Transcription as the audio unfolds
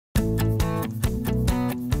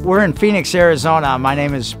We're in Phoenix, Arizona. My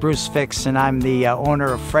name is Bruce Fix, and I'm the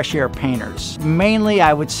owner of Fresh Air Painters. Mainly,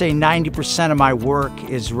 I would say 90% of my work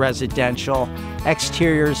is residential,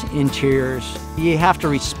 exteriors, interiors. You have to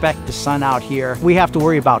respect the sun out here. We have to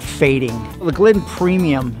worry about fading. The Glidden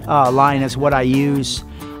Premium line is what I use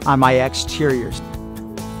on my exteriors.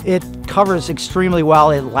 It covers extremely well,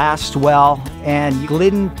 it lasts well, and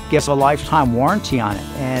Glidden gives a lifetime warranty on it.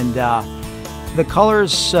 And the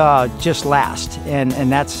colors just last, and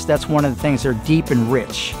that's one of the things. They're deep and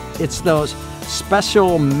rich. It's those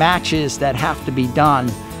special matches that have to be done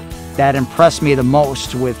that impress me the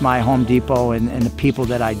most with my Home Depot and the people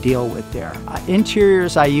that I deal with there.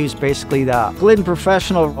 Interiors, I use basically the Glidden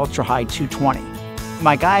Professional Ultra-Hide 220.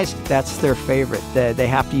 My guys, that's their favorite. They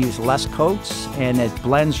have to use less coats, and it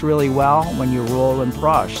blends really well when you roll and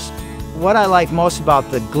brush. What I like most about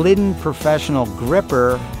the Glidden Professional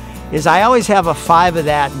Gripper is I always have a 5 of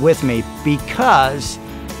that with me, because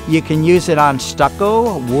you can use it on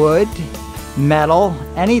stucco, wood, metal,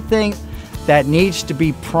 anything that needs to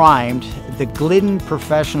be primed. The Glidden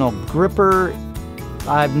Professional Gripper,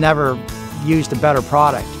 I've never used a better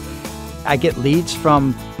product. I get leads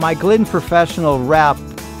from my Glidden Professional rep.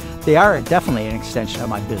 They are definitely an extension of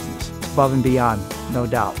my business. It's above and beyond, no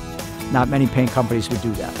doubt. Not many paint companies would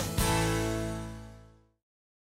do that.